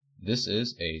This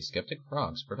is a Skeptic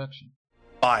Frogs production.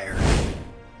 Fire.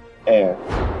 Air.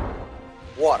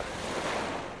 Water.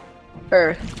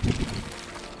 Earth.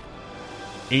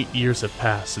 8 years have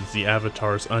passed since the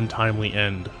Avatar's untimely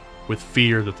end. With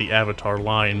fear that the Avatar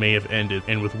line may have ended,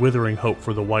 and with withering hope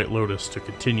for the White Lotus to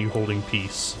continue holding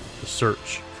peace, the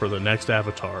search for the next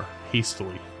Avatar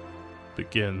hastily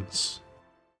begins.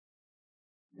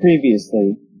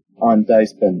 Previously on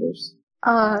Dice Benders.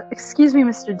 Excuse me,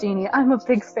 Mr. Dini. I'm a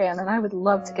big fan, and I would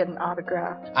love to get an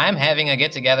autograph. I'm having a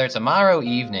get-together tomorrow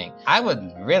evening. I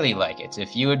would really like it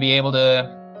if you would be able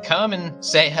to come and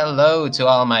say hello to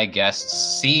all my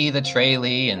guests, see the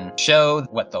Tralee, and show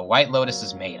what the White Lotus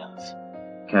is made of.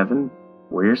 Kevin,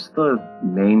 where's the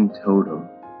main totem?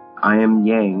 I am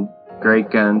Yang,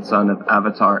 great-grandson of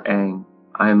Avatar Aang.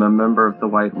 I am a member of the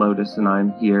White Lotus, and I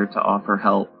am here to offer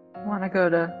help. Want to go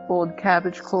to Old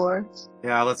Cabbage Core?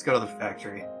 Yeah, let's go to the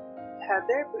factory. Have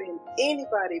there been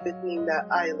anybody between that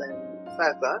island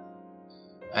besides us?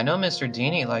 I know Mr.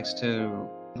 Dini likes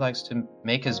to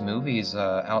make his movies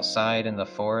outside in the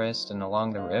forest and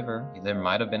along the river. There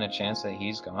might have been a chance that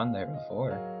he's gone there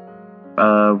before.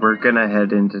 We're gonna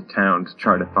head into town to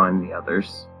try to find the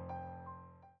others.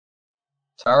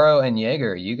 Taro and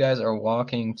Jaeger, you guys are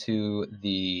walking to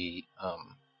the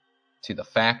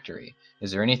factory.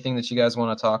 Is there anything that you guys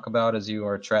want to talk about as you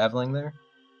are traveling there?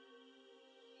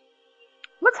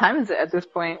 What time is it at this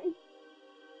point?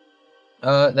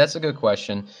 That's a good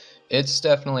question. It's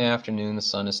definitely afternoon. The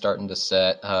sun is starting to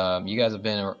set. You guys have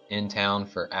been in town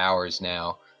for hours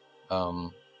now. So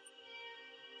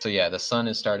yeah, the sun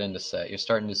is starting to set. You're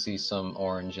starting to see some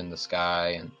orange in the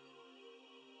sky,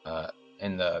 and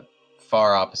in the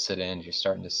far opposite end, you're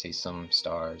starting to see some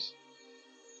stars.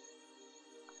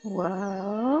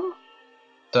 Well...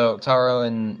 So, Taro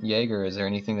and Jaeger, is there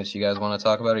anything that you guys want to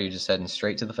talk about, or are you just heading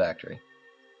straight to the factory?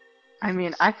 I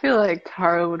mean, I feel like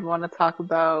Taro would want to talk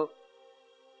about,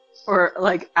 or,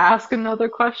 like, ask another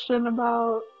question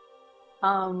about,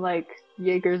 like,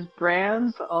 Jaeger's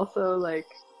brand, but also, like,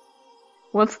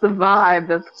 what's the vibe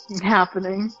that's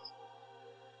happening?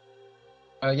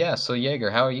 Yeah, so Jaeger,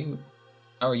 how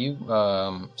are you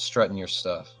strutting your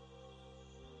stuff?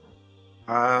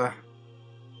 I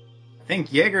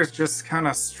think Jaeger's just kind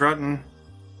of strutting.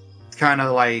 It's kind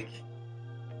of like,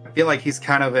 I feel like he's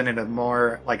kind of in a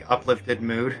more, like, uplifted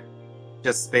mood.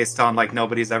 Just based on, like,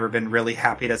 nobody's ever been really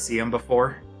happy to see him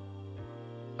before.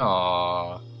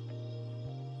 Aww.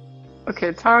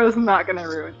 Okay, Taro's not gonna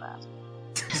ruin that.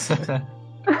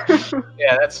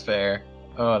 Yeah, that's fair.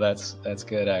 Oh, that's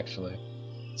good, actually.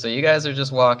 So you guys are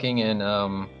just walking in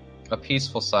a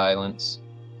peaceful silence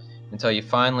until you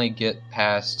finally get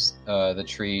past the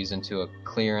trees into a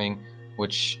clearing,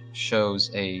 which shows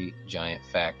a giant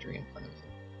factory in front of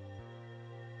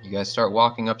you. You guys start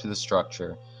walking up to the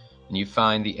structure, and you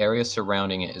find the area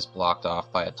surrounding it is blocked off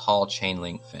by a tall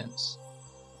chain-link fence.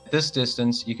 At this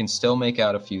distance, you can still make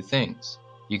out a few things.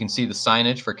 You can see the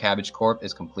signage for Cabbage Corp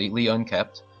is completely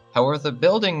unkept. However, the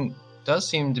building does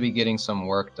seem to be getting some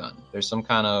work done. There's some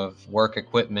kind of work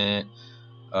equipment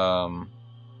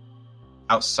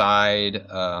outside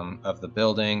of the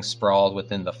building, sprawled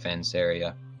within the fence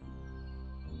area.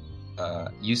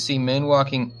 You see men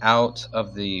walking out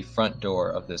of the front door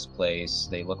of this place.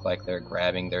 They look like they're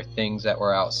grabbing their things that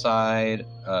were outside,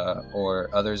 or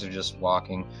others are just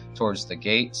walking towards the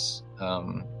gates,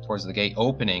 towards the gate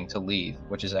opening to leave,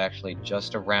 which is actually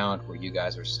just around where you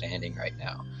guys are standing right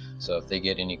now. So if they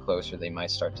get any closer, they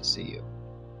might start to see you.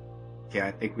 Yeah,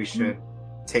 I think we should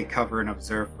take cover and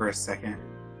observe for a second.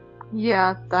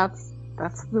 Yeah, that's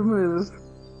the move.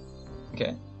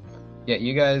 Okay. Yeah,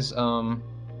 you guys,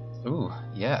 ooh,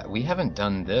 yeah, we haven't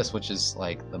done this, which is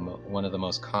like one of the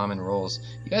most common rolls.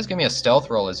 You guys give me a stealth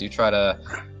roll as you try to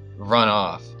run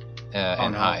off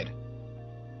and hide.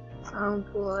 Oh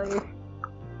boy.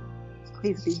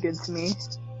 Please be good to me.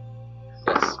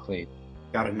 Yes, please.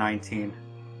 Got a 19.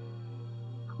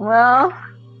 Well...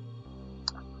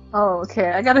 Oh,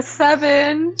 okay, I got a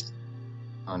 7!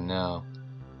 Oh no.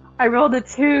 I rolled a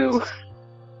 2!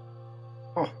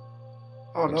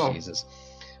 Oh no. Jesus.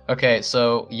 Okay,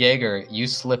 so Jaeger, you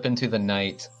slip into the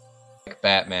night like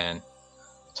Batman.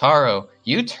 Taro,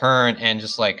 you turn and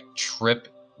just like trip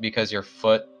because your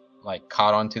foot like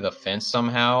caught onto the fence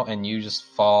somehow, and you just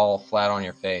fall flat on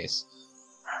your face.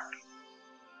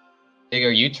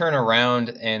 Jaeger, you turn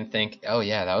around and think, oh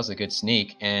yeah, that was a good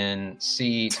sneak, and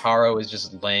see Taro is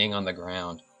just laying on the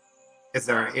ground. Is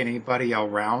there anybody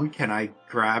around? Can I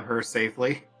grab her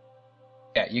safely?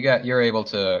 Yeah, you're able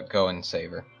to go and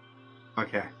save her.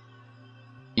 Okay.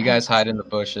 You guys hide in the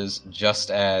bushes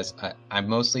just as... I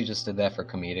mostly just did that for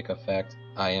comedic effect.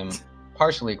 I am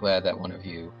partially glad that one of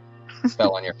you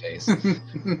fell on your face.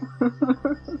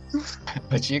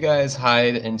 But you guys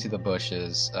hide into the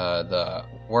bushes. The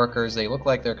workers, they look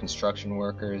like they're construction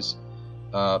workers,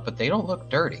 but they don't look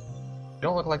dirty. They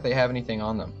don't look like they have anything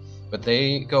on them. But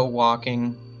they go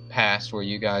walking past where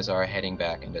you guys are heading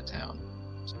back into town.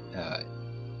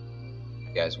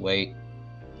 You guys wait.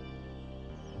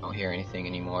 Don't hear anything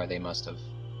anymore. They must have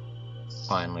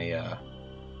finally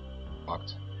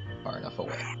walked far enough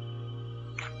away.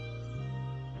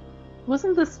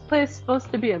 Wasn't this place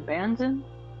supposed to be abandoned?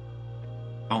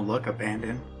 Don't look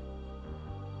abandoned.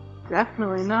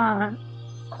 Definitely not.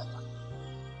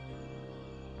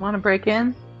 Want to break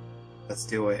in? Let's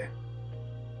do it.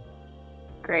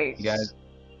 Great.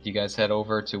 You guys head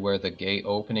over to where the gate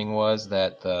opening was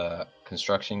that the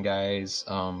construction guys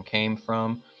came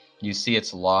from. You see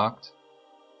it's locked,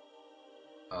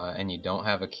 and you don't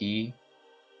have a key.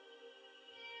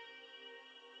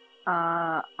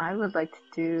 I would like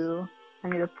to I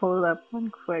need to pull it up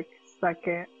one quick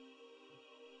second.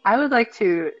 I would like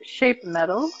to shape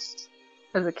metal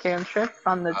as a cantrip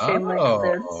on the chain link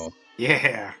fence.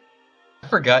 Yeah. I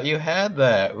forgot you had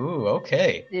that. Ooh,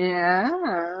 okay.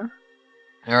 Yeah.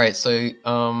 Alright, so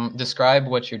describe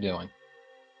what you're doing.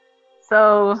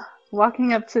 So,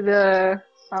 walking up to the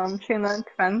chain link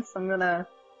fence, I'm gonna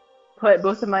put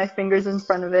both of my fingers in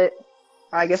front of it,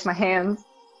 I guess my hands,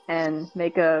 and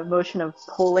make a motion of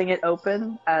pulling it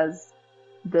open as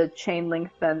the chain link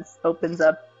fence opens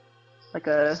up like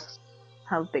a...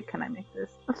 How big can I make this?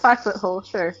 A 5-foot hole,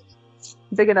 sure.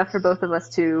 Big enough for both of us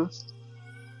to,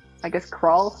 I guess,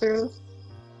 crawl through.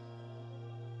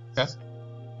 Okay.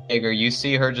 Jaeger, you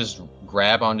see her just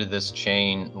grab onto this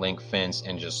chain link fence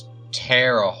and just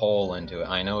tear a hole into it.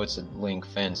 I know it's a link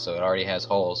fence, so it already has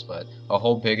holes, but a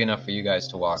hole big enough for you guys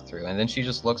to walk through. And then she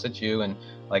just looks at you and,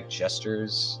 like,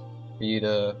 gestures for you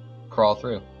to crawl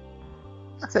through.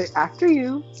 I say, after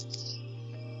you.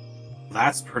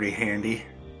 That's pretty handy.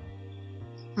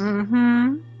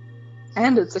 Mm-hmm.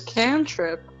 And it's a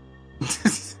cantrip.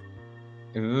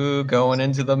 Ooh, going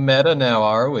into the meta now,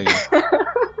 are we?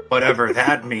 Whatever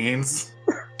that means.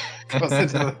 Goes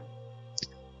into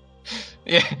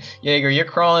Yeah, Jaeger, you're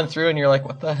crawling through and you're like,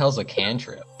 what the hell's a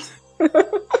cantrip?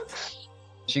 So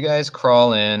you guys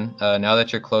crawl in. Now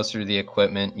that you're closer to the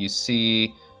equipment, you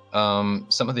see some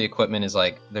of the equipment is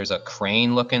like, there's a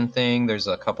crane looking thing. There's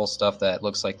a couple stuff that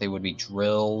looks like they would be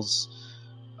drills.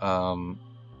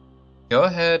 Go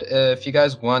ahead, if you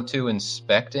guys want to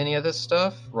inspect any of this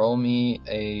stuff, roll me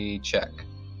a check.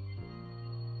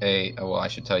 Well, I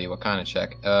should tell you what kind of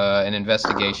check. An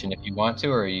investigation if you want to,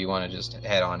 or you want to just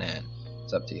head on in.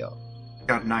 It's up to y'all.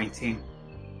 got 19.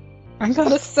 I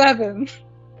got a 7.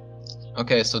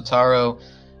 Okay, so Taro,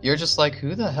 you're just like,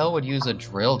 who the hell would use a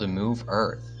drill to move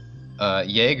Earth?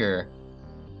 Jaeger,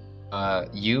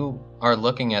 you are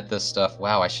looking at this stuff.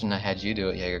 Wow, I shouldn't have had you do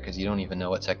it, Jaeger, because you don't even know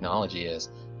what technology is.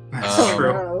 That's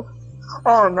true. No.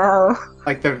 Oh no.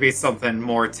 Like there'd be something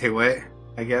more to it,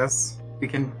 I guess. We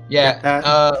can Yeah, get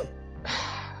that.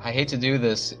 I hate to do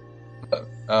this, but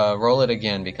roll it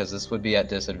again, because this would be at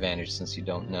disadvantage since you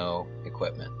don't know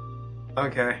equipment.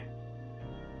 Okay.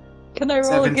 Can I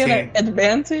roll 17. again at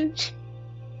advantage?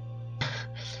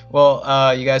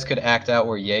 Well, you guys could act out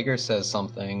where Jaeger says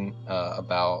something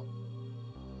about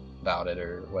it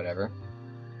or whatever.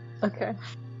 Okay.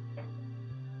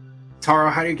 Taro,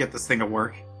 how do you get this thing to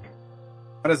work?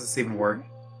 How does this even work?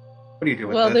 What do you do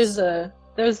with Well, this?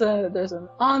 there's an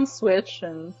on switch,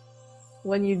 and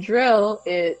when you drill,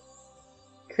 it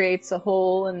creates a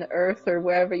hole in the earth or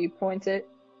wherever you point it,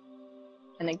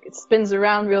 and it spins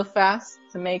around real fast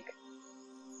to make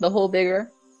the hole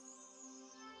bigger.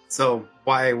 So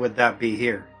why would that be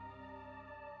here?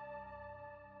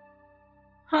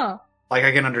 Huh. Like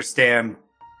I can understand,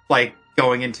 like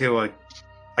going into a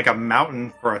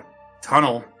mountain for a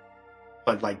tunnel,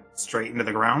 but like straight into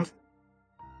the ground.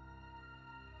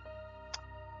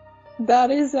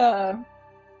 That is I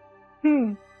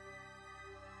don't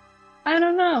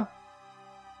know.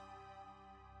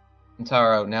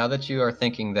 Taro, now that you are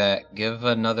thinking that, give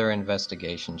another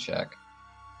investigation check.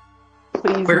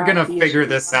 Please We're not gonna be a figure sheep.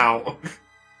 this out.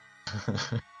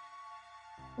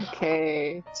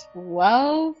 Okay,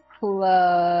 12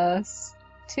 plus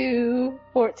 2,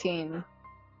 14.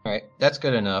 Alright, that's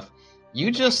good enough.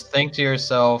 You just think to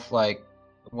yourself, like,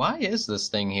 why is this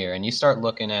thing here? And you start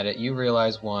looking at it, you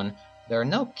realize, one, there are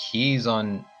no keys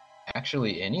on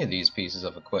actually any of these pieces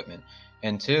of equipment.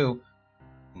 And two,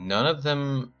 none of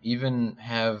them even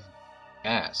have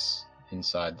gas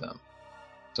inside them.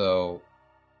 So,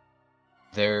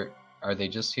 are they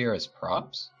just here as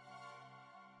props?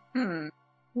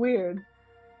 Weird.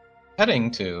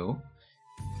 heading to,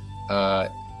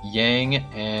 Yang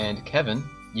and Kevin,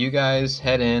 you guys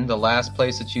head in. The last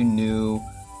place that you knew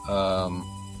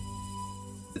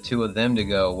the two of them to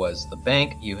go was the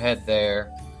bank. You head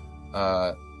there.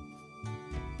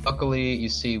 Luckily, you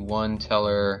see one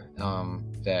teller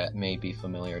that may be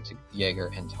familiar to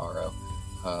Jaeger and Taro.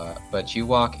 But you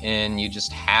walk in, you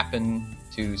just happen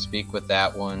to speak with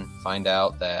that one, find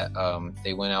out that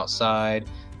they went outside,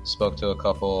 spoke to a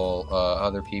couple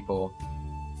other people,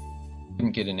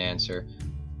 didn't get an answer.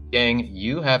 Yang,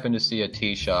 you happen to see a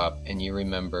tea shop, and you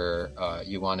remember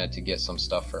you wanted to get some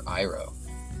stuff for Iroh.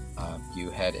 You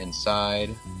head inside.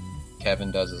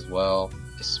 Kevin does as well.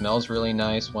 It smells really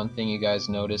nice. One thing you guys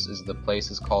notice is the place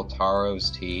is called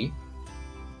Taro's Tea.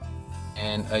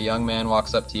 And a young man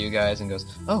walks up to you guys and goes,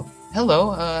 "Oh,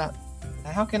 hello.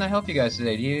 How can I help you guys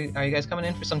today? Are you guys coming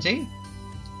in for some tea?"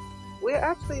 We're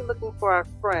actually looking for our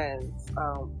friends.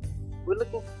 We're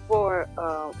looking for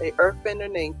a earthbender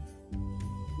named,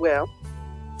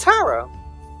 Taro.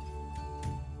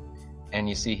 And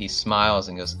you see he smiles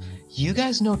and goes, "You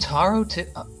guys know Taro too?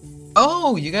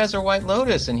 Oh, you guys are White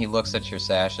Lotus." And he looks at your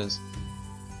sashes.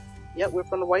 Yep, we're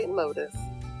from the White Lotus.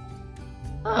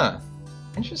 Huh.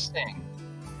 Interesting.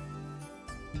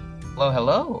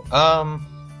 Hello.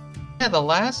 Yeah, the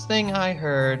last thing I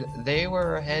heard, they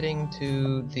were heading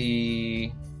to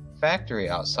the factory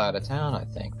outside of town, I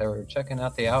think. They were checking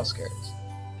out the outskirts.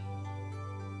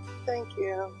 Thank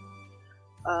you.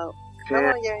 Come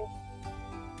on, Yang.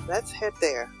 Let's head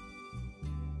there.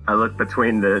 I look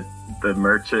between the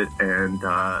merchant and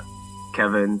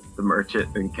Kevin, the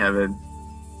merchant and Kevin,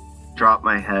 drop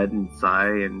my head and sigh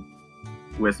and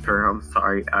whisper, "I'm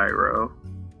sorry, Iroh,"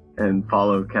 and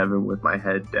follow Kevin with my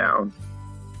head down.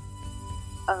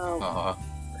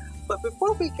 But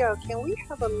before we go, can we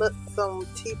have some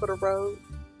tea for the road?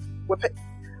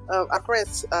 Our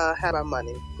friends have our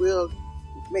money. We'll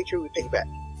make sure we pay back.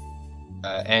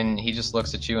 And he just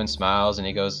looks at you and smiles, and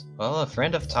he goes, "Well, a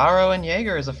friend of Taro and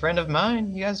Jaeger is a friend of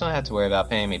mine. You guys don't have to worry about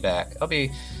paying me back. I'll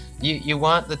be... You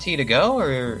want the tea to go,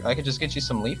 or I could just get you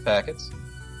some leaf packets?"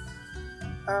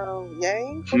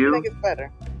 Yang, what do you think is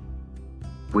better?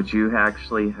 Would you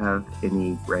actually have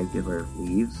any regular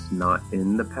leaves not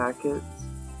in the packets?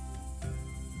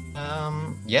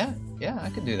 Yeah, I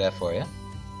could do that for you.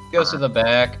 He goes to the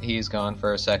back, he's gone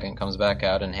for a second, comes back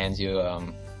out and hands you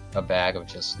a bag of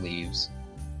just leaves.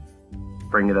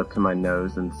 Bring it up to my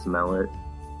nose and smell it.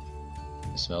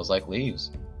 It smells like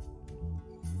leaves.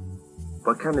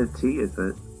 What kind of tea is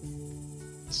it?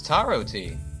 It's taro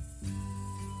tea.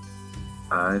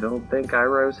 I don't think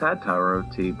Iroh's had taro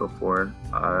tea before.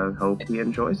 I hope he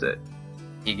enjoys it.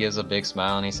 He gives a big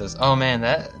smile and he says, "Oh man,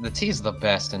 the tea's the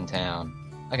best in town.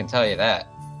 I can tell you that."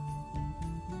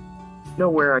 You know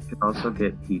where I can also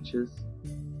get peaches?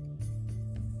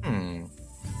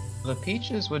 The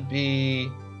peaches would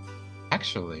be...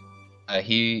 Actually,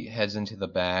 he heads into the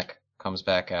back, comes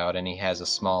back out, and he has a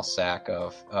small sack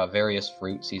of various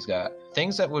fruits. He's got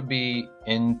things that would be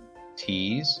in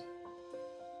teas.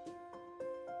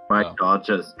 My jaw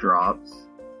just drops.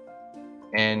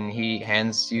 And he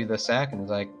hands you the sack and is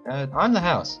like, "On the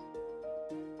house."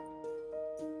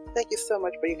 Thank you so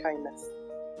much for your kindness.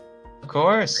 Of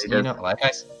course, like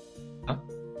I said. Huh?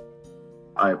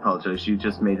 I apologize. You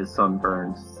just made a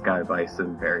sunburned Sky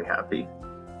Bison very happy.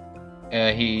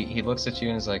 He looks at you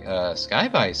and is like, "Sky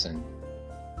Bison?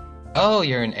 Oh,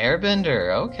 you're an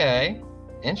airbender. Okay.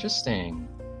 Interesting."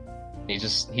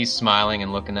 He's smiling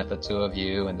and looking at the two of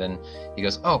you, and then he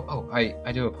goes, Oh,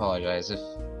 I do apologize. If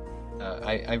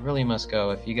I really must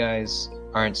go. If you guys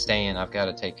aren't staying, I've got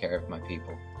to take care of my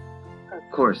people.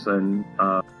 Of course, and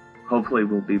hopefully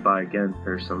we'll be by again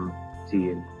for some tea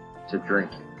and to drink.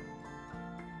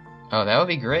 Oh, that would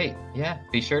be great. Yeah,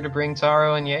 be sure to bring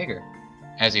Taro and Jaeger.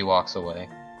 As he walks away.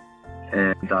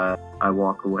 And I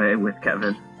walk away with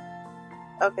Kevin.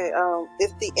 Okay,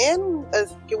 is the inn,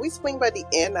 can we swing by the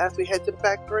inn as we head to the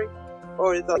factory?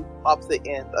 Or is it like opposite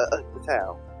ends of the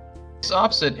town? It's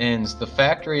opposite ends. The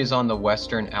factory is on the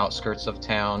western outskirts of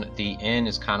town. The inn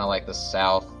is kind of like the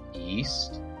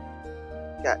southeast.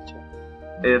 Gotcha.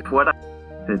 If what I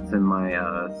fits in my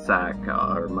sack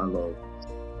or my little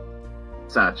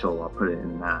satchel, I'll put it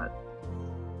in that.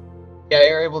 Yeah,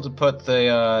 you're able to put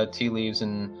the tea leaves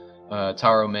in.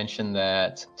 Taro mentioned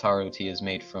that taro tea is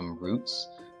made from roots.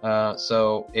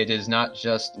 So it is not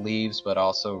just leaves, but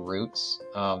also roots.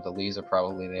 The leaves are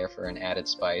probably there for an added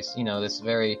spice. This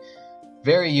very,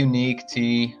 very unique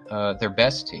tea. Their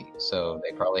best tea, so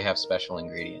they probably have special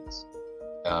ingredients.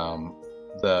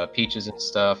 The peaches and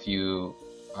stuff you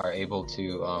are able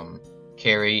to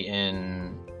carry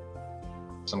in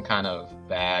some kind of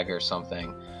bag or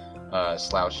something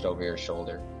slouched over your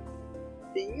shoulder.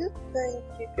 Do you think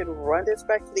you could run this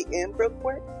back to the inn real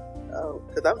quick? Oh,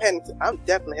 because I'm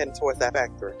definitely heading towards that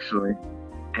factory. Actually.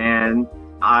 And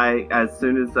as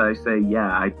soon as I say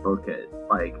yeah, I book it.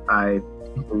 Like, I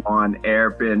on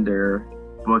Airbender,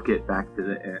 book it back to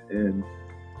the inn.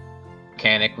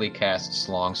 Mechanically casts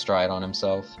Long Stride on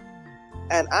himself.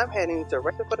 And I'm heading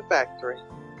directly for the factory.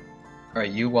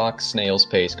 Alright, you walk snail's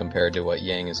pace compared to what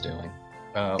Yang is doing.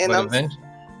 And I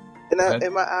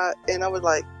was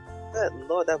like, good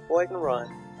Lord, that boy can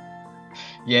run.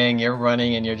 Yang, you're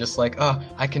running and you're just like, oh,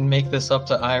 I can make this up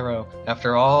to Iroh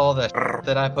after all the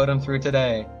that I put him through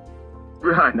today.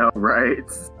 I know,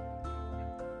 right?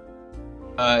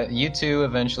 You two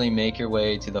eventually make your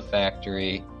way to the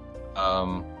factory.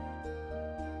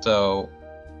 So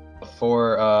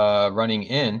before running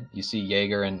in, you see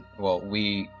Jaeger and, well,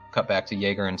 we cut back to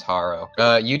Jaeger and Taro.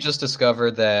 You just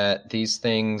discovered that these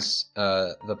things,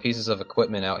 the pieces of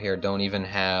equipment out here don't even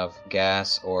have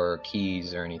gas or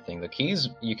keys or anything. The keys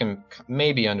you can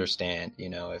maybe understand, you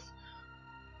know, if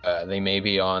they may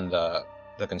be on the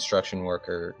construction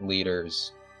worker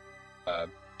leader's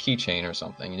keychain or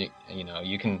something. You know,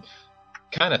 you can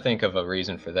kind of think of a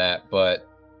reason for that, but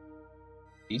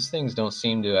these things don't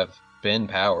seem to have been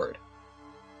powered.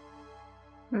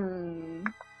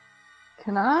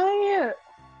 Can I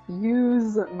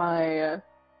use my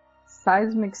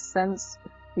seismic sense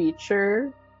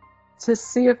feature to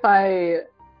see if I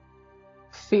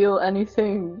feel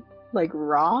anything, like,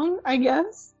 wrong, I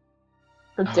guess?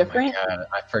 Or different? Oh my God,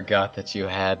 I forgot that you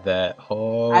had that.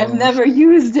 Oh, I've never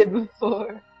used it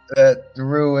before. That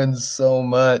ruins so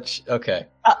much. Okay.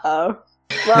 Uh-oh.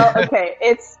 Well, okay,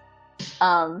 it's,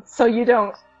 so you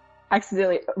don't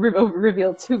accidentally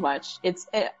reveal too much.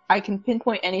 I can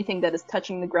pinpoint anything that is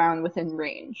touching the ground within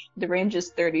range. The range is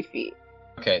 30 feet.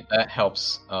 Okay, that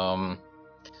helps.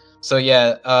 So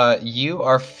yeah, you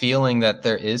are feeling that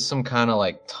there is some kind of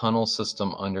like tunnel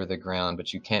system under the ground,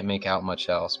 but you can't make out much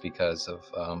else because of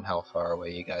how far away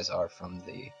you guys are from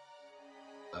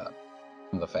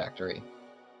the factory.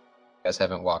 You guys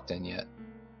haven't walked in yet.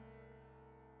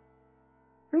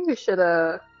 I think we should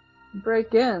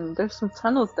break in. There's some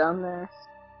tunnels down there.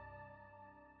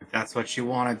 If that's what you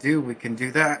want to do, we can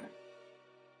do that.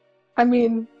 I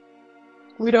mean,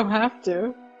 we don't have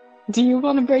to. Do you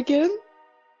want to break in?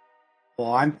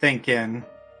 Well, I'm thinking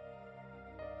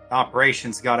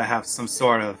operations got to have some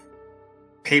sort of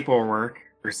paperwork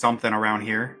or something around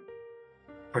here.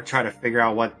 Or try to figure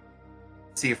out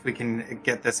see if we can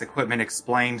get this equipment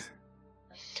explained.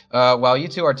 While you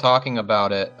two are talking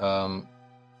about it,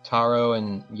 Taro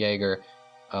and Jaeger,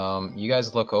 you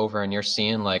guys look over and you're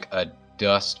seeing like a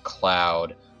dust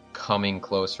cloud coming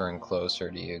closer and closer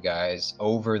to you guys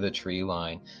over the tree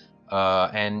line.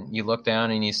 And you look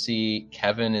down and you see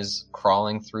Kevin is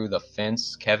crawling through the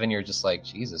fence. Kevin, you're just like,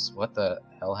 Jesus, what the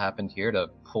hell happened here to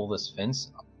pull this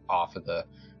fence off of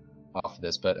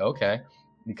this? But okay,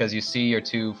 because you see your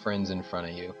two friends in front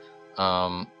of you.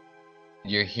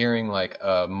 You're hearing like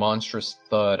a monstrous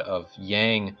thud of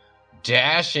Yang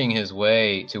dashing his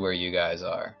way to where you guys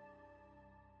are.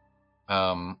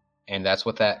 And that's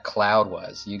what that cloud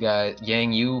was. You guys,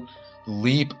 Yang, you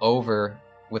leap over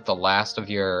with the last of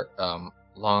your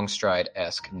long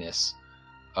stride-esque-ness,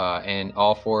 and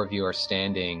all four of you are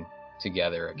standing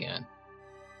together again.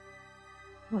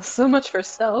 Well, so much for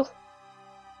stealth.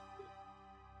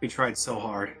 We tried so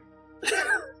hard.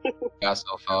 Got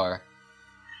so far.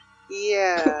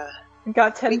 Yeah.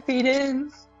 Got 10 feet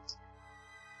in.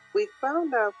 We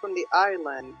found out from the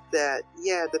island that,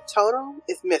 the totem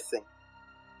is missing.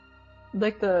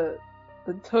 Like the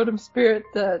totem spirit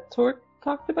that Torque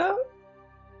talked about?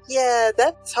 Yeah,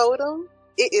 that totem,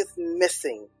 it is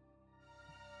missing.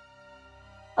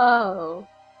 Oh.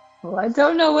 Well, I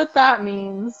don't know what that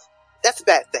means. That's a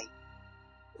bad thing.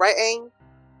 Right, Aang?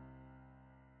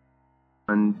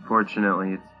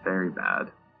 Unfortunately, it's very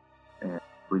bad. And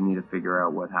we need to figure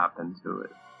out what happened to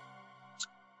it.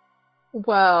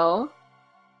 Well,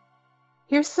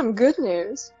 here's some good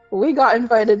news. We got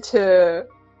invited to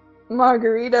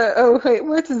Margarita. Oh, wait,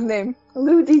 what's his name?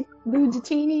 Ludini?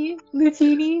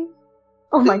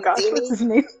 Oh my gosh, what's his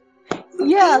name? Ludini?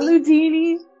 Yeah,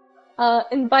 Ludini.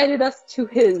 Invited us to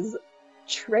his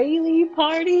Traley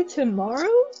party tomorrow?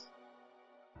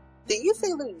 Did you say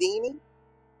Ludini?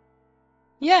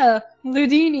 Yeah,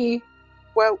 Ludini.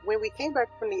 Well, when we came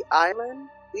back from the island,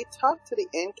 we talked to the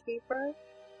innkeeper,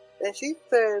 and she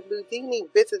said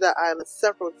Ludini visited the island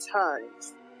several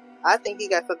times. I think he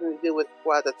got something to do with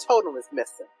why the totem is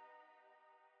missing.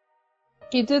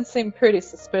 He did seem pretty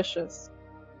suspicious.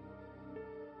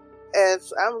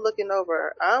 as I'm looking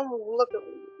over,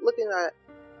 looking at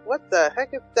what the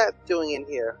heck is that doing in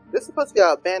here? This is supposed to be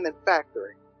an abandoned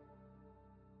factory.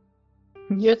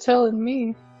 You're telling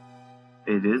me.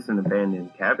 It is an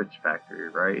abandoned cabbage factory,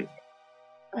 right?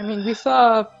 I mean, we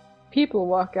saw people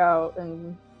walk out,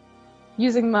 and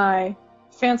using my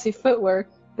fancy footwork,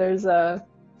 there's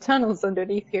tunnels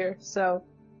underneath here, so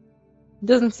it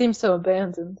doesn't seem so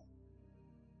abandoned.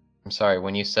 I'm sorry,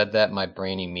 when you said that, my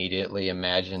brain immediately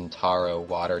imagined Taro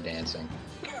water dancing.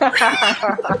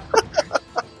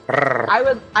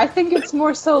 I think it's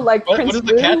more so like What Prince is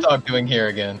the Boo. cat dog doing here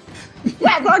again?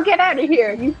 Cat dog, get out of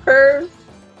here, you perv!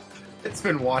 It's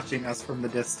been watching us from the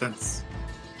distance.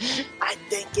 I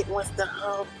think it wants to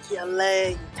hump your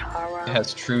leg, Tara. It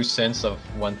has true sense of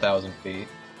 1,000 feet.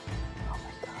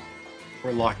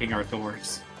 We're locking our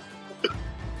doors.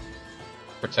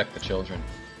 Protect the children.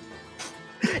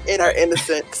 In our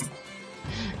innocence.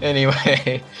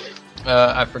 Anyway,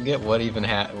 I forget what even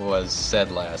was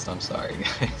said last. I'm sorry,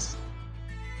 guys.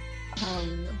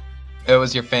 It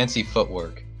was your fancy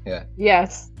footwork. Yeah.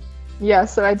 Yes. Yeah,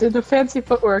 so I did a fancy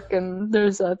footwork, and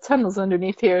there's tunnels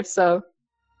underneath here, so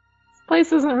this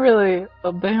place isn't really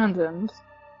abandoned.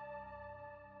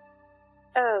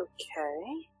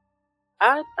 Okay.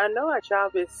 I know our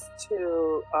job is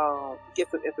to get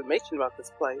some information about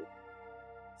this place.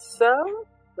 So,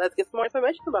 let's get some more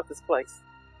information about this place.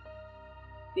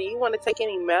 Do you want to take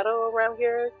any metal around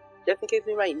here, just in case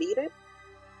we might need it?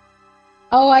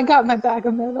 Oh, I got my bag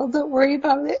of metal, don't worry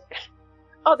about it.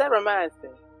 Oh, that reminds me.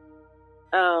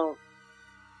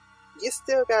 You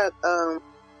still got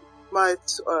my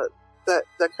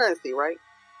the currency, right?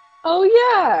 Oh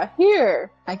yeah,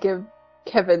 here. I give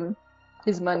Kevin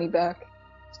his money back.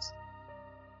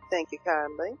 Thank you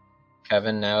kindly.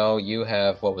 Kevin, now you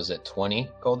have, what was it, 20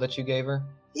 gold that you gave her?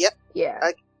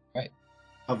 Yeah.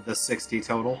 Of the 60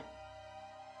 total.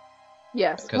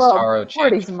 Yes. Because Well, Taro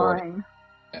changed 40's 40. mine.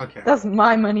 Okay. That's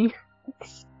my money.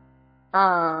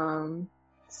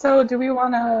 So do we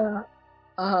wanna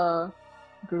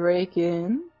break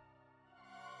in?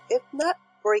 It's not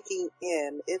breaking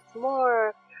in. It's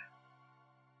more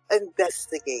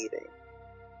investigating.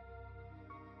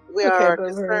 We Okay, are but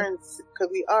concerned because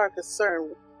we are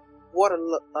concerned.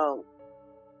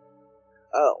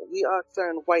 We are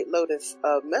concerned White Lotus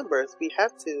members. We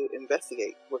have to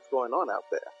investigate what's going on out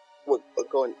there. What's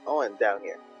going on down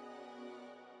here?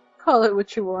 Call it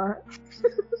what you want.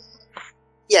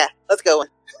 Yeah, let's go.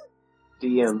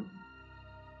 DM.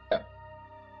 Yeah.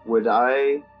 Would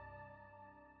I,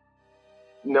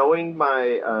 knowing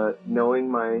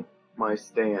my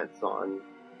stance on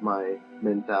my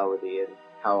mentality and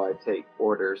how I take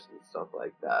orders and stuff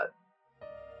like that,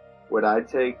 would I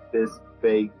take this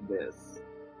vagueness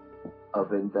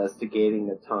of investigating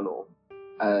a tunnel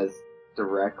as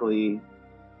directly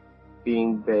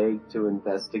being vague to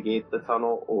investigate the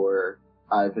tunnel, or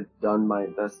I've done my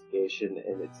investigation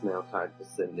and it's now time to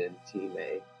send in Team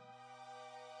A?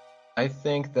 I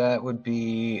think that would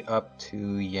be up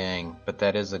to Yang, but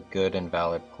that is a good and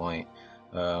valid point.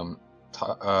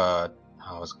 I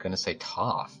was gonna say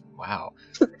Toph. Wow.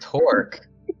 Torque.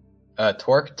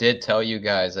 Torque did tell you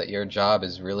guys that your job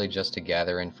is really just to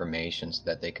gather information so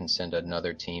that they can send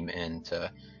another team in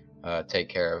to take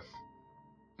care of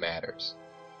matters.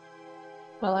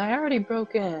 Well, I already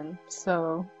broke in,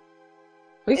 so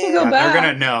we can Yeah, go back. They're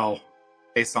gonna know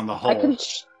based on the hole.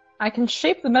 I can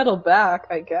shape the metal back,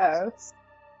 I guess.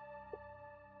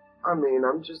 I mean,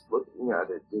 I'm just looking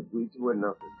at it. Did we do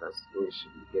enough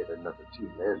investigation to get another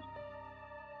team in?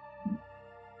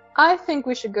 I think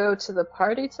we should go to the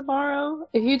party tomorrow.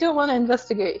 If you don't want to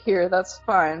investigate here, that's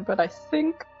fine, but I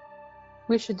think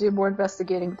we should do more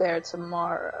investigating there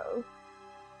tomorrow.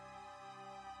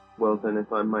 Well, then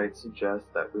if I might suggest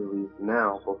that we leave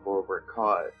now before we're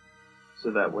caught, so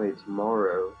that way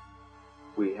tomorrow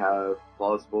we have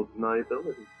plausible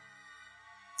deniability.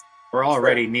 We're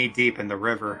already knee deep in the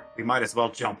river. We might as well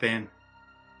jump in.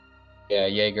 Yeah,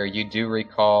 Jaeger, you do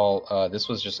recall this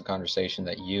was just a conversation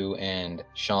that you and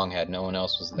Shang had. No one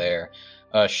else was there.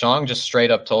 Shang just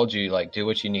straight up told you, like, do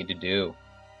what you need to do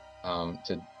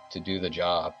to do the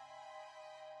job.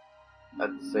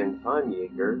 At the same time,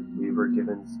 Jaeger, we were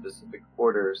given specific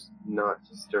orders not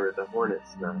to stir the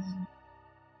hornet's nest.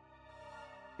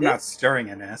 I'm not stirring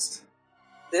a nest.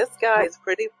 This guy is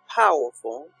pretty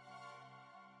powerful.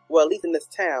 Well, at least in this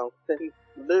town, since he's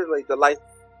literally the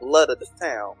lifeblood of this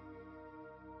town.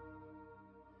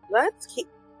 We're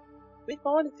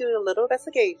going to do a little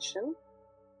investigation,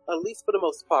 at least for the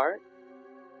most part.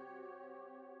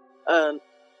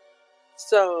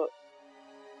 So,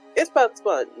 it's about,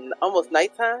 almost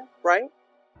nighttime, right?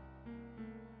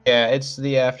 Yeah, it's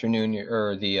the afternoon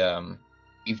or the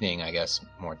evening, I guess,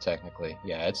 more technically.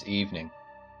 Yeah, it's evening.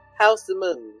 How's the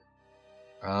moon?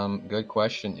 Good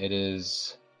question. It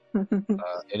is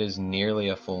nearly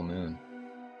a full moon.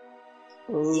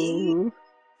 Ooh.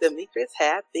 Demetrius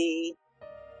happy.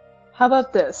 How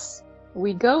about this?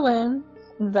 We go in,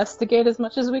 investigate as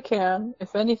much as we can.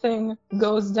 If anything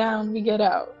goes down, we get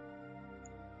out.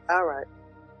 All right.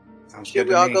 Sounds Should good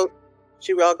we to all me. go?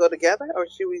 Should we all go together, or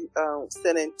should we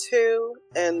send in two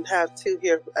and have two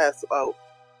here as well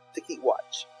to keep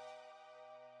watch?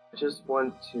 I just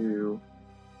want to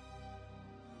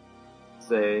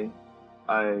say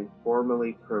I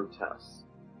formally protest.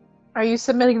 Are you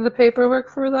submitting the paperwork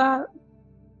for that?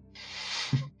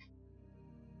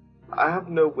 I have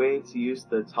no way to use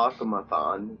the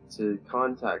Takamathon to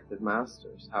contact the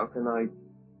masters. How can I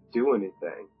do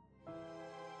anything?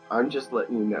 I'm just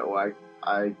letting you know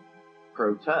I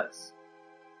protest.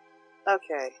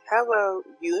 Okay. How about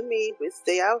you and me? We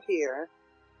stay out here,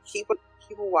 keep a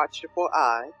watchful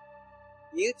eye.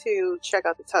 You two check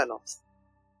out the tunnels,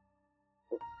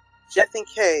 just in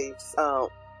case.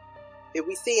 If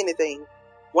we see anything,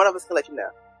 one of us can let you know.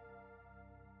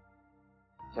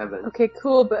 Kevin. Okay,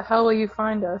 cool, but how will you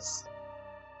find us?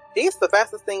 He's the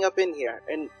fastest thing up in here,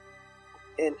 and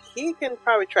he can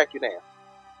probably track you down.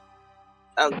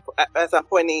 As I'm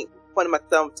pointing my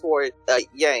thumb toward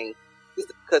Yang,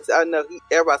 because I know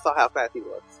everybody saw how fast he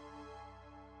was.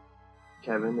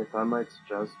 Kevin, if I might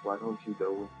suggest, why don't you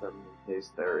go with them in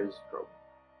case there is trouble?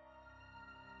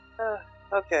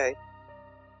 Okay.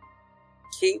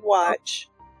 Keep watch.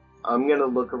 I'm gonna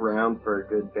look around for a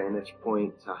good vantage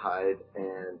point to hide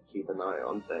and keep an eye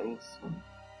on things.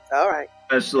 All right.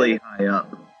 Especially high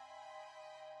up.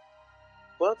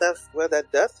 Well, that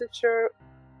does suit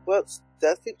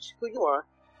who you are.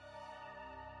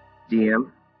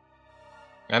 DM,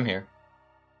 I'm here.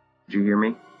 did you hear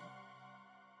me?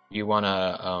 You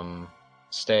wanna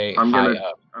stay I'm high gonna-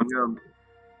 up?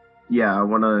 I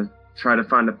wanna try to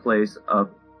find a place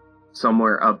up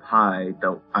somewhere up high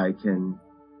that I can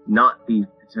not be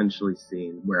potentially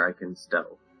seen, where I can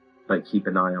stealth, but keep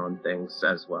an eye on things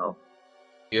as well.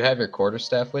 You have your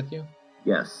quarterstaff with you?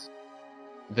 Yes.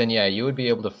 Then yeah, you would be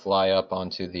able to fly up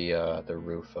onto the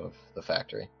roof of the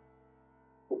factory.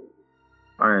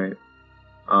 Alright.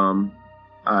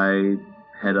 I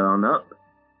head on up.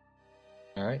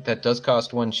 All right, that does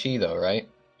cost 1 chi though, right?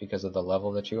 Because of the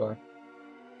level that you are.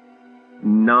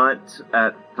 Not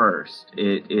at first.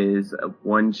 It is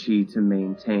 1 chi to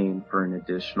maintain for an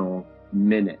additional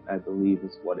minute, I believe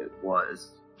is what it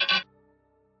was.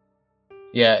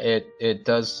 Yeah, it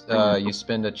does. You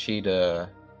spend a chi to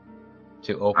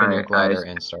open your glider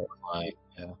and start flying.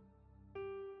 Yeah.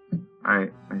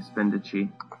 Alright, I spend a chi.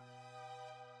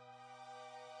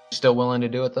 Still willing to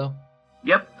do it though?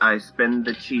 Yep, I spend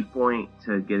the chi point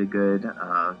to get a good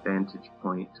vantage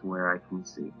point to where I can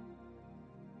see.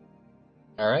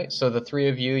 All right. So the three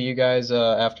of you guys,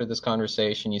 after this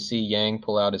conversation, you see Yang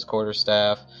pull out his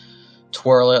quarterstaff,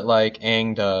 twirl it like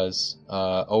Aang does,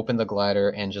 open the glider,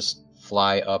 and just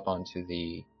fly up onto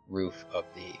the roof of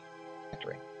the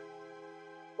factory.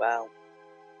 Wow.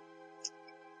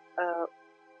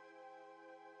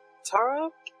 Tara,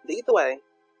 lead the way.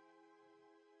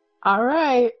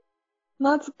 Alright,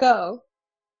 let's go.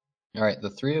 All right.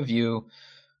 The three of you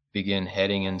begin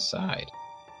heading inside.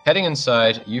 Heading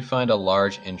inside, you find a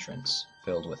large entrance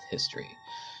filled with history.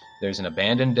 There's an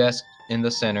abandoned desk in the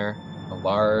center, a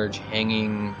large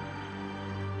hanging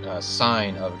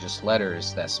sign of just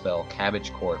letters that spell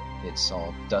Cabbage Corp. It's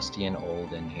all dusty and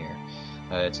old in here.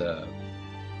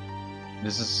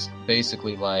 This is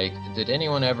basically like, did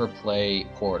anyone ever play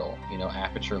Portal? You know,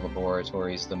 Aperture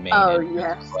Laboratories, the main Oh,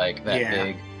 entrance, yes. like that Yeah.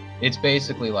 big. It's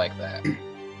basically like that.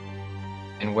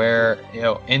 And where,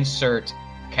 insert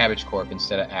Cabbage Corp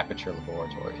instead of Aperture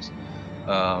Laboratories.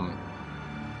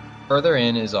 Further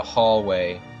in is a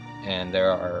hallway, and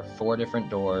there are 4 different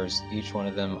doors. Each one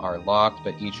of them are locked,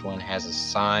 but each one has a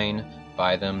sign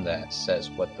by them that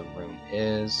says what the room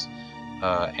is.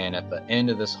 And at the end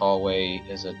of this hallway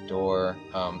is a door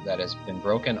that has been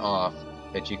broken off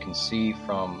that you can see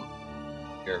from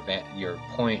your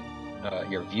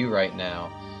view right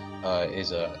now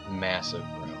is a massive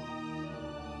room.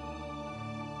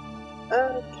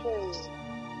 Okay.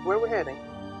 Where we're heading?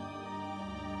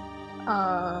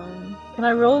 Can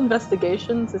I roll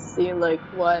investigation to see like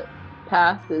what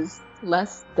path is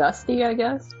less dusty, I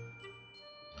guess?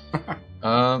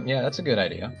 Yeah, that's a good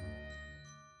idea.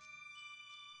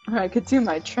 I could do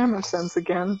my tremor sense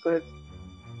again, but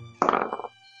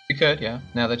You could, yeah.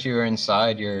 Now that you are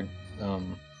inside, you're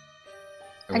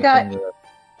I got- within the-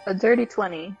 a dirty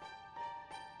 20.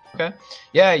 Okay.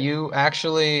 Yeah, you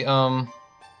actually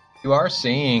you are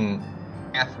seeing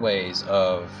pathways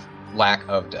of lack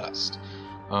of dust.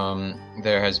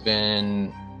 There has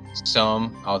been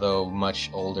some, although much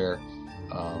older,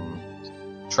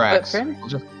 tracks.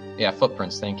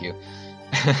 Footprints. Thank you.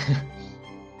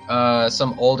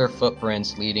 Some older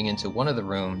footprints leading into one of the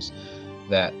rooms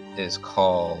that is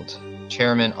called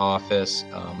Chairman Office.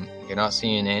 You're not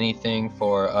seeing anything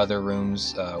for other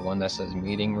rooms. One that says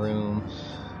Meeting Room,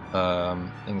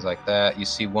 things like that. You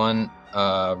see one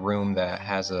room that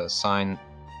has a sign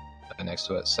next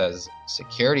to it says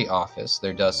Security Office.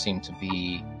 There does seem to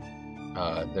be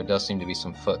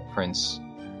some footprints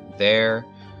there.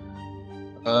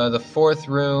 The fourth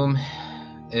room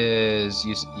is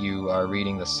you are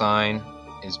reading the sign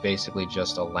is basically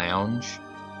just a lounge.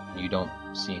 You don't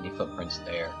see any footprints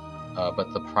there,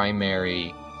 but the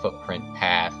primary footprint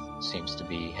path seems to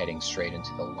be heading straight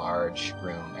into the large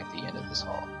room at the end of this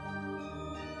hall.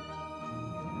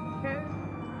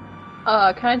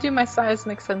 Can I do my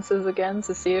seismic senses again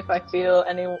to see if I feel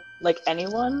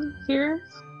anyone here?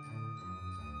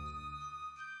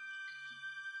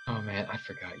 Oh man, I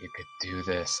forgot you could do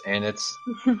this, and it's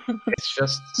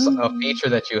just a feature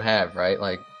that you have, right?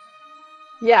 Like,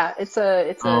 yeah, it's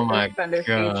a Earthbender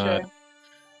feature,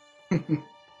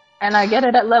 and I get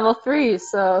it at level 3.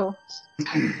 So,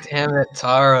 damn it,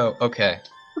 Taro. Okay,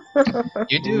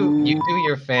 you do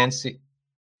your fancy,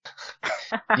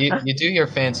 you do your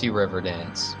fancy river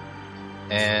dance,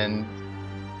 and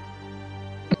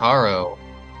Taro,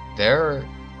 there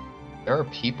are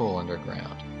people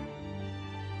underground.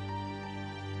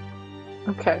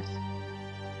 Okay.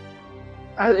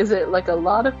 Is it like a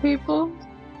lot of people?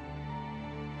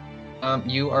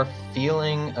 You are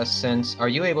feeling a sense. Are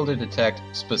you able to detect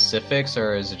specifics,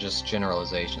 or is it just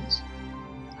generalizations?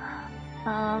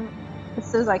 It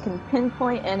says I can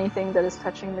pinpoint anything that is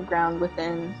touching the ground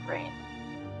within range.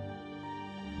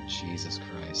 Jesus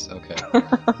Christ. Okay.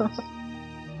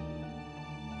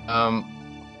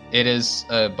 It is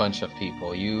a bunch of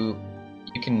people. You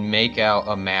can make out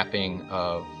a mapping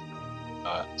of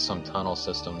some tunnel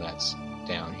system that's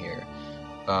down here.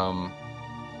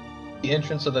 The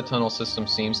entrance of the tunnel system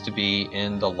seems to be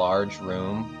in the large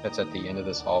room that's at the end of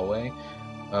this hallway.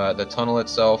 The tunnel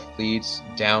itself leads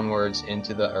downwards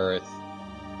into the earth,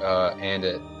 and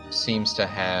it seems to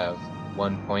have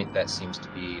one point that seems to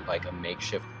be like a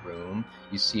makeshift room.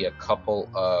 You see a couple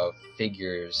of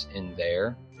figures in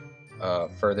there.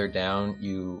 Further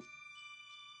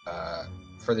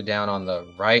down on the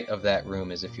right of that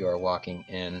room, as if you are walking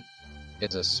in,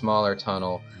 is a smaller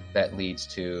tunnel that leads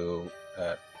to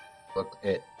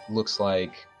it looks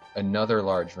like another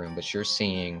large room, but you're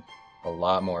seeing a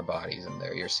lot more bodies in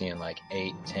there. You're seeing like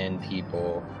 8-10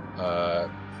 people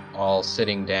all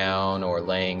sitting down or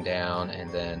laying down, and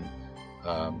then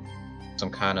some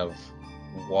kind of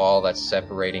wall that's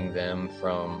separating them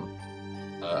from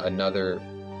another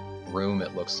room,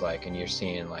 it looks like, and you're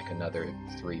seeing like another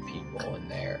 3 people in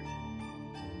there.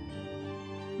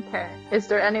 Okay. Is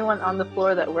there anyone on the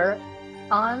floor that we're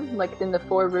on, like in the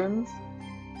 4 rooms?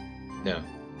 No.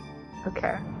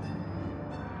 Okay.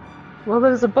 Well,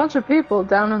 there's a bunch of people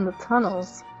down in the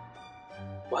tunnels.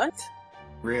 What?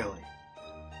 Really?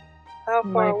 How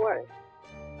far away?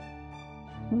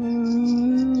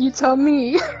 You tell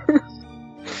me.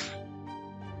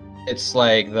 It's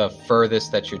like the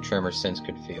furthest that your tremor sense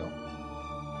could feel.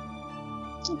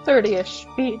 30-ish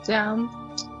feet down.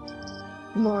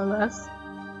 More or less.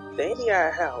 They need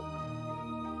our help.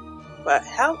 But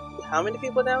how many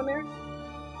people down there?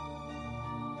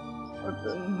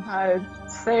 I'd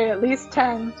say at least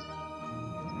 10.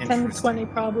 10 to 20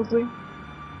 probably.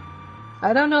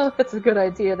 I don't know if it's a good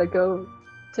idea to go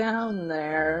down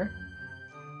there.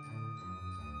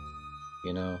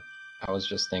 You know, I was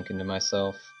just thinking to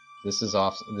myself, this is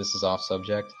off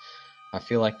subject. I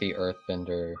feel like the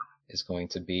Earthbender is going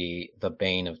to be the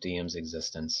bane of DM's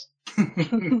existence.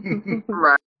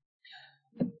 Right.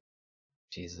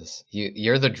 Jesus,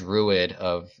 you're the druid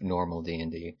of normal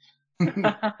D&D.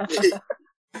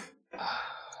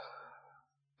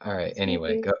 All right.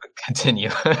 Anyway, continue.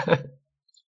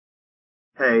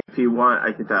 Hey, if you want,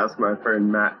 I could ask my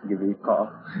friend Matt to give you a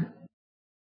call.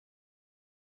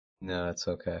 No, it's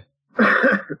okay.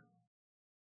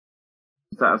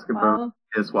 Just ask about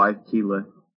his wife, Keela.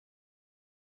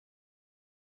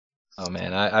 Oh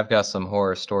man, I've got some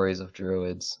horror stories of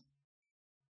druids.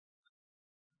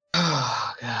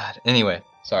 Oh god. Anyway,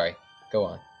 sorry. Go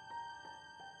on.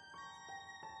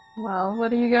 Well,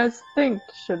 what do you guys think?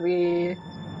 Should we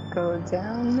go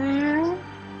down there?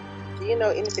 Do you know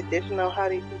any condition on how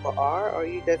these people are, or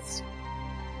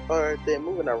they're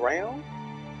moving around?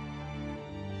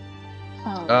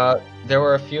 There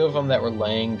were a few of them that were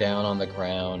laying down on the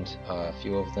ground. A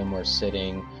few of them were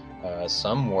sitting.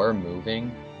 Some were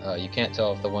moving. You can't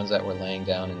tell if the ones that were laying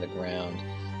down in the ground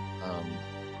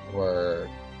were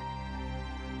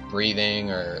breathing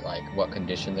or like what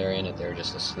condition they're in, if they're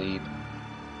just asleep.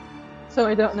 So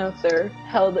I don't know if they're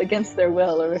held against their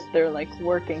will or if they're like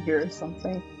working here or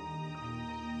something.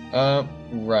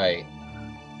 Right.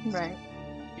 Right.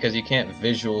 Because you can't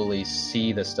visually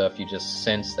see the stuff, you just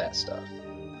sense that stuff.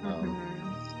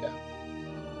 Yeah.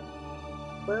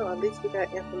 Well, at least we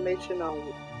got information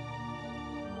on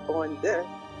this.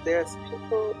 There's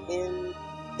people in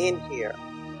here.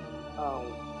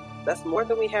 That's more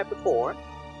than we had before.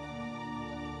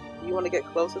 You want to get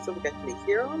closer so we can actually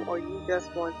hear them, or you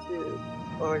just want to,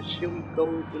 or should we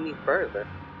go any further?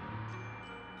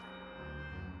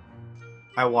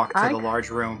 I walk to the large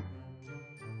room.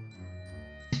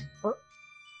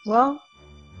 Well,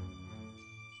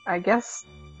 I guess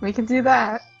we can do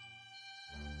that.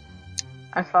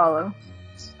 I follow.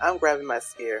 I'm grabbing my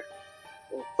spear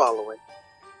and following.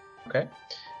 Okay.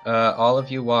 All of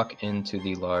you walk into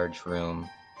the large room.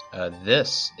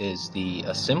 This is the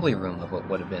assembly room of what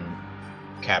would have been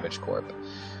Cabbage Corp.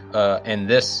 And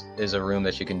this is a room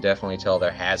that you can definitely tell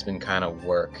there has been kind of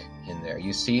work in there.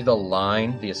 You see the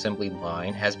line, the assembly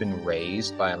line, has been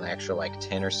raised by an extra like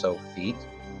 10 or so feet.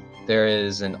 There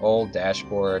is an old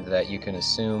dashboard that you can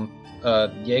assume...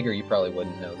 Jaeger, you probably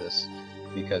wouldn't know this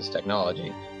because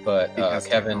technology. But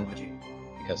Kevin... Technology.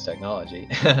 Because technology.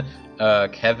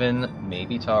 Kevin,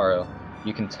 maybe Taro,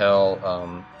 you can tell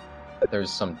that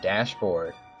there's some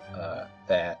dashboard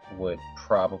that would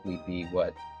probably be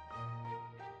what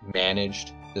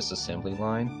managed this assembly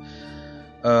line.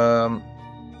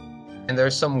 And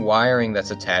there's some wiring that's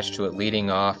attached to it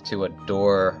leading off to a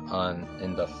door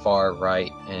in the far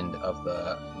right end of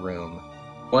the room.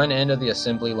 One end of the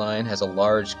assembly line has a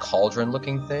large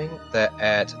cauldron-looking thing that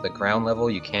at the ground level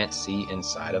you can't see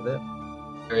inside of it.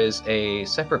 There is a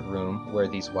separate room where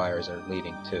these wires are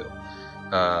leading to.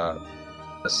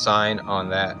 The sign on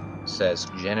that says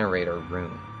generator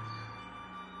room.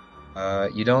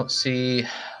 You don't see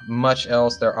much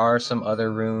else. There are some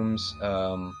other rooms.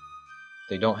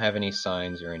 They don't have any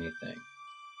signs or anything.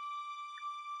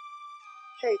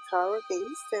 Hey, Tara, can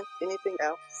you sense anything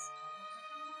else?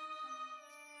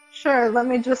 Sure, let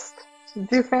me just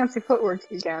do fancy footwork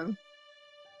again.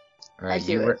 Alright, I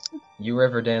do it. You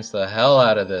river dance the hell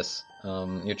out of this.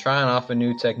 You're trying off a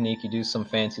new technique. You do some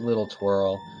fancy little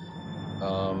twirl.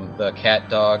 The cat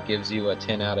dog gives you a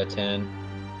 10 out of 10.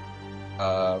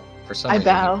 For some reason,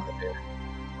 bow.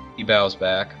 He bows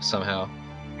back somehow.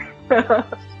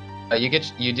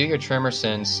 You do your tremor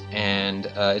sense, and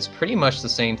it's pretty much the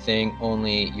same thing.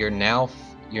 Only you're now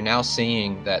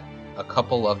seeing that a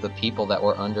couple of the people that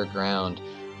were underground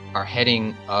are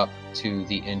heading up to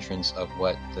the entrance of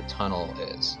what the tunnel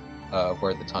is,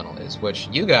 where the tunnel is. Which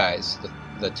you guys,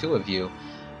 the two of you,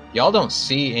 y'all don't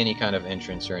see any kind of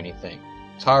entrance or anything.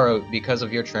 Taro, because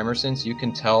of your tremor sense, you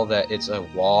can tell that it's a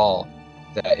wall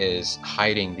that is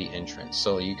hiding the entrance.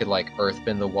 So you could like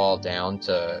earthbend the wall down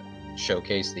to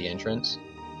showcase the entrance,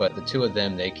 but the two of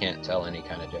them, they can't tell any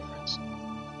kind of difference.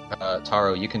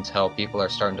 Taro, you can tell people are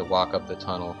starting to walk up the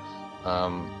tunnel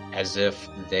as if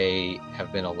they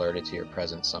have been alerted to your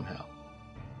presence somehow.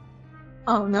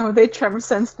 Oh no, they tremor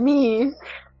sensed me.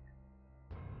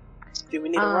 Do we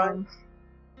need to run?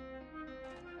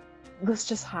 Let's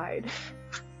just hide.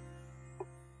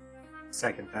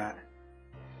 Second that.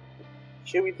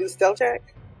 Should we do stealth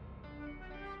check?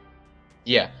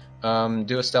 Yeah,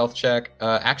 do a stealth check.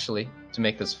 Actually, to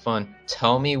make this fun,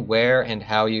 tell me where and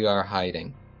how you are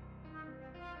hiding.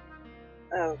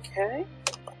 Okay.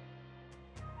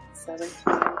 17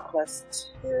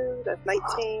 plus 2, that's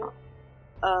 19.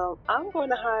 I'm going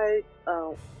to hide.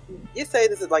 You say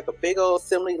this is like a big old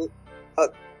assembly,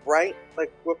 right?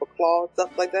 Like with a claw, stuff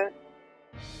like that?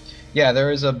 Yeah,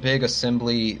 there is a big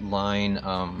assembly line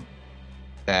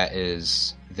that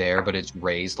is there, but it's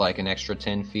raised like an extra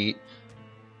 10 feet.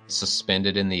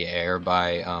 Suspended in the air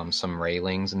by some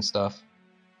railings and stuff.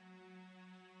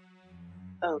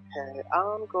 Okay,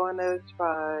 I'm going to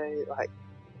try like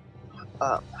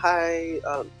hide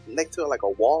next to like a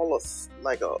wall or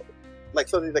like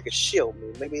something like a shield,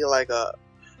 maybe like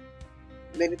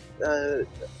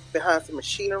behind some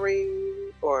machinery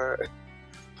or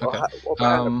behind a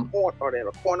corner, or in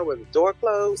a corner with the door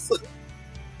closed.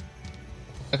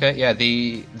 Okay, yeah,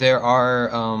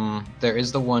 there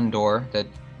is the one door that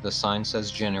the sign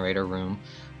says generator room,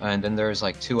 and then there's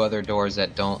like two other doors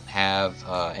that don't have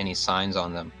any signs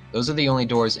on them. Those are the only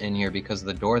doors in here because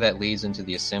the door that leads into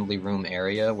the assembly room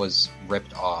area was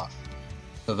ripped off.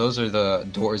 So those are the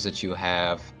doors that you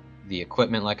have. The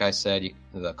equipment, like I said,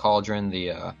 the cauldron,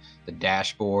 the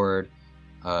dashboard.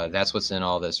 That's what's in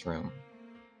all this room.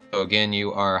 So again,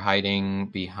 you are hiding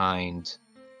behind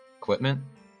equipment.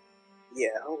 Yeah,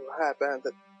 I'll hide behind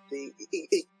the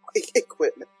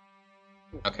equipment.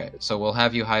 Okay, so we'll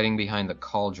have you hiding behind the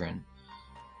cauldron.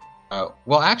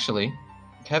 Well, actually,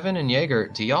 Kevin and Jaeger,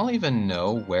 do y'all even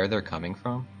know where they're coming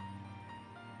from?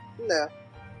 No.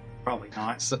 Probably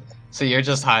not. So you're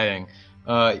just hiding.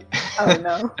 Oh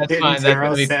no. That's Didn't fine. That's Zero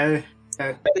gonna be... say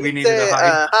that we He needed to said,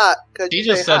 hide? hide, 'cause She you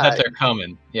just said hide. that they're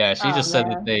coming. Yeah, she Oh, just said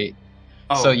man. that they.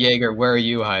 Oh, So Jaeger, where are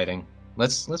you hiding?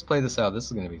 Let's play this out. This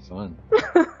is gonna be fun.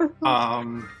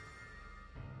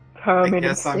 Taro I made a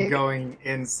guess I'm mistake. going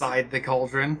inside the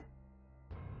cauldron.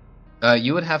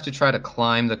 You would have to try to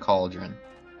climb the cauldron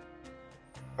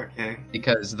Okay.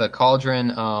 because the cauldron,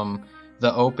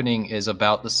 the opening is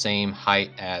about the same height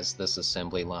as this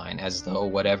assembly line, as though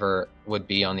whatever would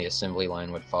be on the assembly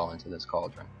line would fall into this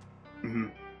cauldron. hmm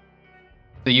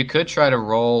So you could try to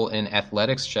roll an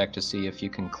athletics check to see if you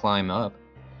can climb up.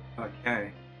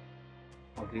 Okay.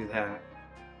 I'll do that.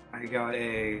 I got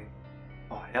a...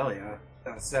 Oh, hell yeah.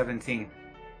 17.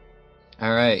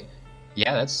 All right.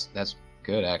 Yeah, that's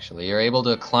good actually. You're able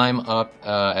to climb up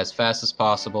as fast as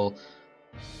possible.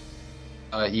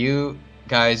 You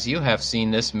guys, you have seen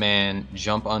this man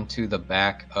jump onto the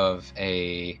back of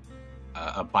a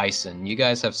bison. You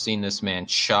guys have seen this man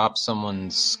chop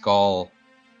someone's skull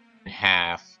in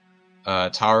half.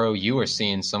 Taro, you were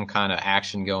seeing some kind of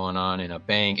action going on in a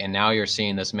bank, and now you're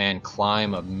seeing this man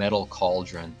climb a metal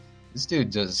cauldron. This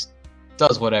dude just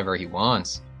does whatever he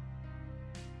wants.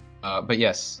 But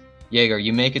yes, Jaeger,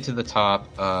 you make it to the top,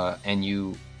 and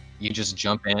you just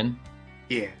jump in.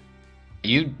 Yeah.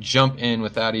 You jump in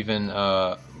without even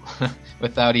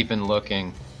without even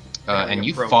looking, Very and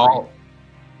you appropriate.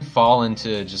 fall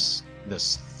into just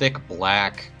this thick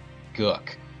black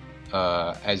gook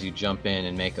as you jump in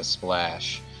and make a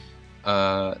splash.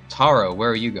 Taro,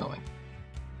 where are you going?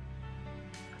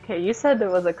 Okay, you said there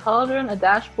was a cauldron, a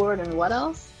dashboard, and what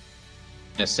else?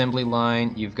 An assembly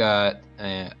line. You've got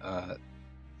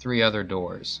 3 other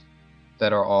doors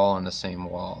that are all on the same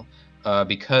wall.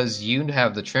 Because you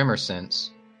have the tremor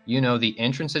sense, you know the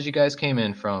entrance that you guys came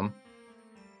in from.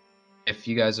 If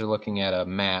you guys are looking at a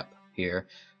map here,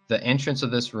 the entrance of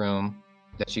this room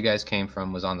that you guys came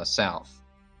from was on the south.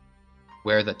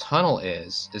 Where the tunnel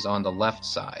is on the left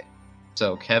side.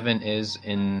 So Kevin is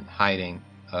in hiding,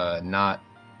 not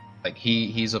like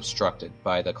he's obstructed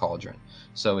by the cauldron.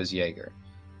 So is Jaeger.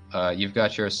 You've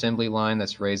got your assembly line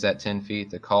that's raised at 10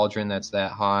 feet, the cauldron that's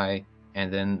that high,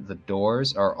 and then the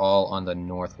doors are all on the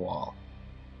north wall.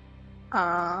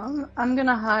 I'm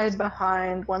gonna hide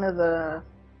behind one of the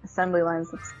assembly lines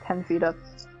that's 10 feet up.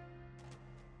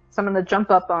 So I'm gonna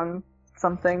jump up on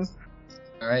something.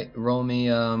 All right, roll me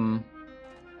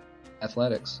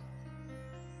athletics.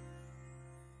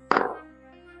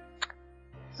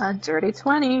 A dirty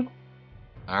 20.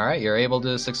 All right, you're able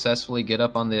to successfully get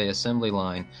up on the assembly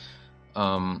line.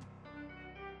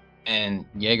 And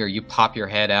Jaeger, you pop your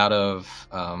head out of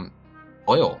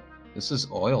oil. This is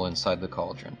oil inside the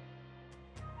cauldron.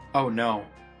 Oh, no.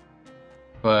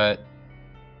 But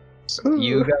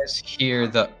you guys hear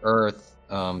the earth,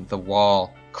 the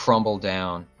wall crumble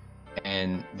down,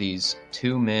 and these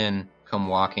 2 men come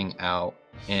walking out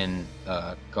in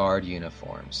guard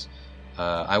uniforms.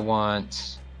 I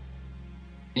want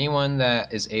anyone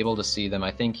that is able to see them.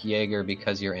 I think Jaeger,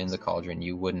 because you're in the cauldron,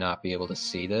 you would not be able to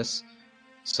see this.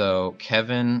 So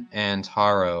Kevin and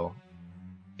Taro,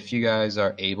 if you guys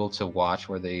are able to watch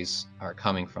where these are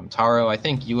coming from. Taro, I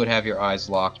think you would have your eyes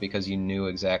locked because you knew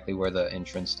exactly where the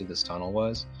entrance to this tunnel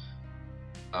was.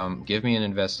 Give me an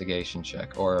investigation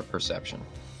check or a perception.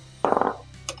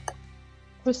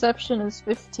 Perception is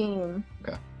 15.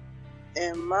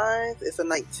 And mine is a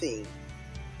 19.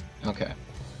 Okay.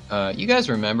 You guys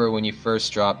remember when you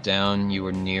first dropped down, you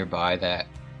were nearby that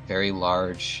very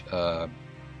large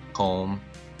home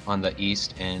on the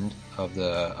east end of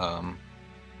the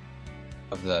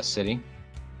city?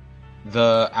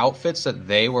 The outfits that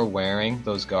they were wearing,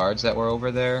 those guards that were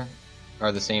over there,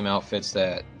 are the same outfits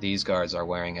that these guards are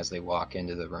wearing as they walk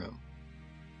into the room.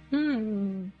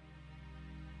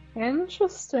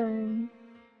 Interesting.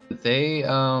 They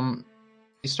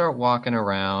start walking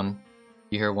around.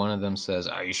 You hear one of them says,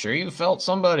 "Are you sure you felt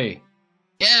somebody?"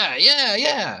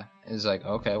 Yeah. It's like,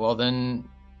 okay, well then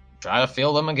try to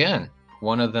feel them again.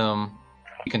 One of them,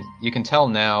 you can tell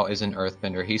now, is an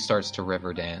earthbender. He starts to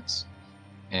river dance.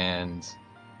 And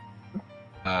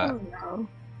Oh no.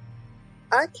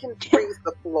 I can freeze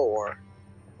the floor.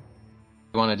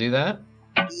 you want to do that?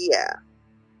 Yeah.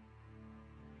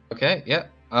 Okay, yeah.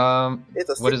 It's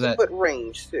a What is that? 60-foot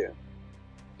range too.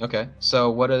 Okay, so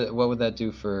what would that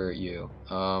do for you?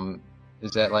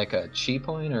 Is that like a chi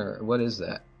point, or what is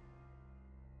that?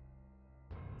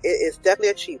 It is definitely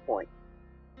a chi point.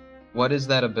 What is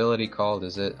that ability called?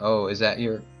 Is that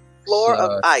your Floor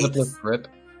of ice. Slippery grip?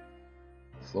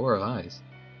 Floor of ice.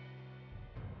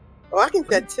 Oh, I can do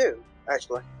that too,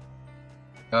 actually.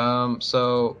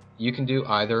 So you can do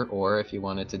either, or if you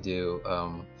wanted to do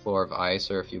floor of ice,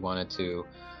 or if you wanted to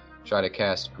try to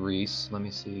cast grease. Let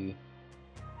me see.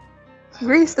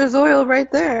 Grease, there's oil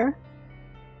right there.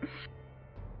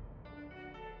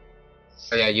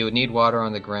 Oh, yeah, you would need water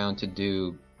on the ground to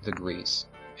do the grease.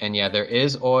 And yeah, there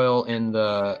is oil in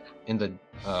the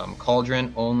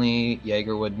cauldron. Only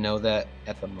Jaeger would know that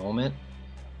at the moment.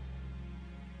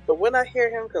 But when I hear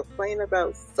him complain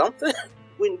about something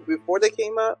before they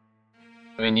came up,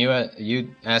 I mean,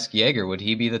 you ask Jaeger, would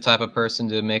he be the type of person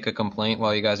to make a complaint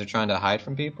while you guys are trying to hide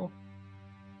from people?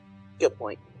 good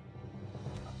point.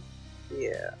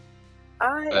 Yeah,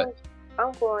 I'm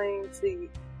going to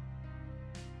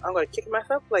kick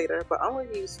myself later, but I'm going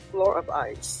to use Floor of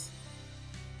Ice.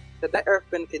 That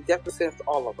earthbend can definitely sense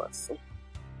all of us.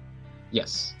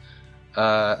 Yes.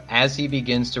 As he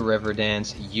begins to river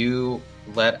dance, you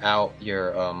let out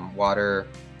your water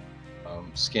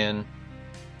skin.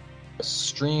 A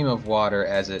stream of water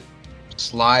as it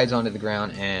slides onto the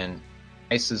ground and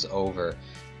ices over.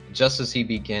 Just as he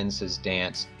begins his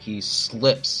dance, he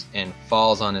slips and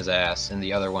falls on his ass, and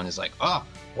the other one is like, "Oh,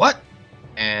 what?"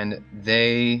 And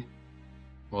that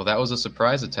was a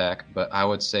surprise attack, but I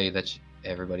would say that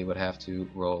everybody would have to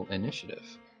roll initiative.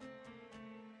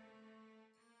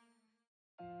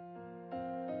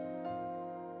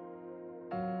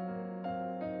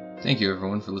 Thank you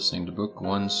everyone for listening to Book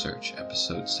 1 Search,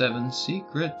 Episode 7,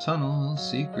 Secret Tunnel,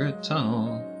 Secret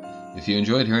Tunnel. If you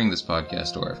enjoyed hearing this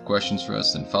podcast or have questions for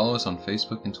us, then follow us on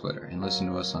Facebook and Twitter, and listen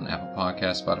to us on Apple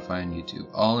Podcasts, Spotify, and YouTube,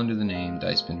 all under the name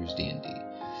Dicebenders D&D.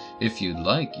 If you'd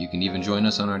like, you can even join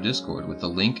us on our Discord with the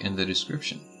link in the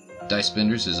description.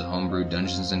 Dicebenders is a homebrew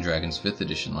Dungeons & Dragons 5th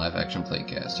edition live-action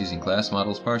playcast using class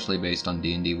models partially based on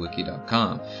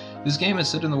dndwiki.com. This game is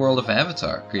set in the world of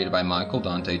Avatar, created by Michael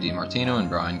Dante DiMartino and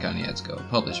Brian Konietzko,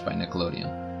 published by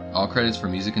Nickelodeon. All credits for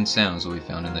music and sounds will be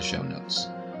found in the show notes.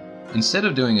 Instead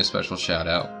of doing a special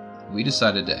shout-out, we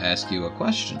decided to ask you a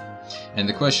question. And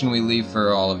the question we leave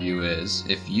for all of you is,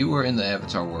 if you were in the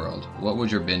Avatar world, what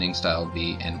would your bending style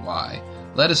be and why?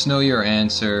 Let us know your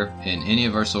answer in any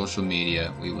of our social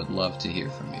media. We would love to hear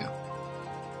from you.